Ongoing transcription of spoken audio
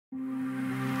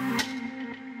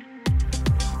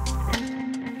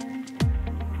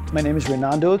My name is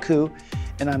Renando Aku,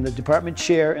 and I'm the department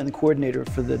chair and the coordinator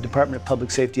for the Department of Public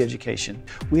Safety Education.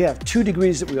 We have 2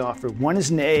 degrees that we offer. One is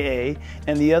an AA,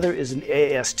 and the other is an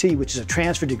AST, which is a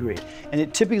transfer degree. And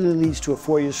it typically leads to a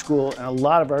 4-year school, and a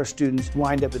lot of our students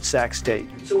wind up at Sac State.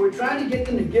 So we're trying to get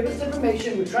them to give us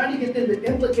information, we're trying to get them to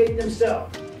implicate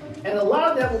themselves. And a lot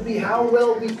of that will be how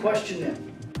well we question them.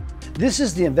 This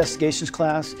is the investigations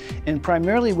class, and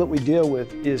primarily what we deal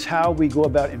with is how we go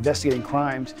about investigating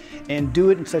crimes and do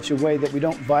it in such a way that we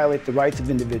don't violate the rights of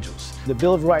individuals. The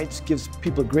Bill of Rights gives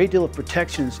people a great deal of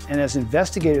protections, and as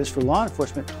investigators for law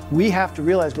enforcement, we have to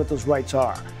realize what those rights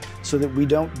are so that we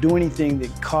don't do anything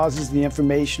that causes the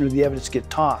information or the evidence to get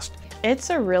tossed.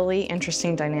 It's a really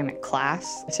interesting dynamic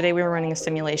class. Today we were running a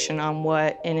simulation on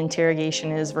what an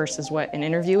interrogation is versus what an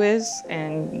interview is,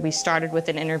 and we started with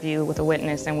an interview with a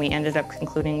witness and we ended up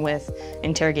concluding with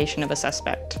interrogation of a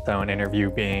suspect. So an interview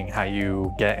being how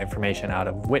you get information out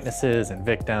of witnesses and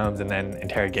victims, and then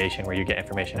interrogation where you get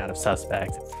information out of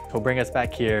suspects. He'll bring us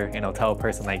back here and he'll tell a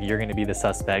person like, you're gonna be the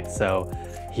suspect, so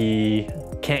he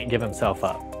can't give himself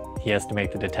up. He has to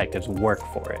make the detectives work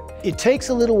for it. It takes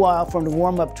a little while for them to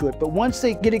warm up to it, but once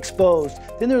they get exposed,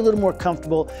 then they're a little more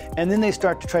comfortable, and then they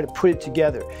start to try to put it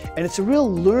together. And it's a real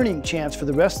learning chance for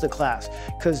the rest of the class,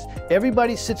 because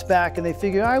everybody sits back and they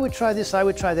figure, I would try this, I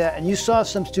would try that, and you saw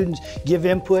some students give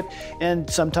input, and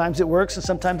sometimes it works and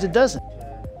sometimes it doesn't.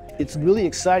 It's really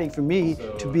exciting for me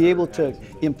to be able to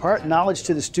impart knowledge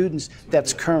to the students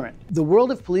that's current. The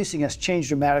world of policing has changed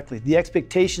dramatically. The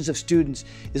expectations of students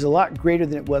is a lot greater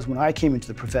than it was when I came into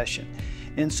the profession.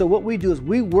 And so what we do is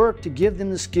we work to give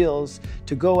them the skills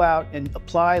to go out and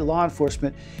apply law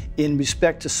enforcement in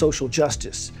respect to social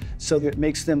justice, so that it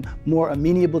makes them more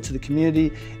amenable to the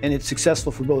community and it's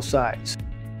successful for both sides.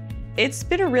 It's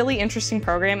been a really interesting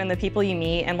program, and the people you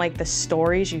meet and like the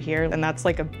stories you hear, and that's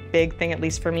like a big thing, at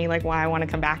least for me, like why I want to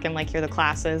come back and like hear the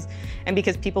classes. And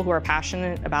because people who are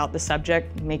passionate about the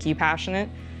subject make you passionate.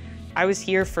 I was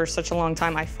here for such a long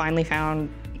time, I finally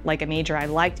found like a major I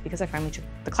liked because I finally took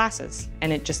the classes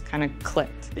and it just kind of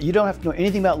clicked. You don't have to know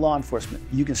anything about law enforcement.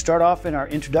 You can start off in our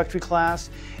introductory class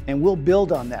and we'll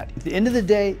build on that. At the end of the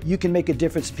day, you can make a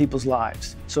difference in people's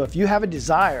lives. So if you have a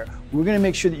desire, we're going to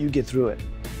make sure that you get through it.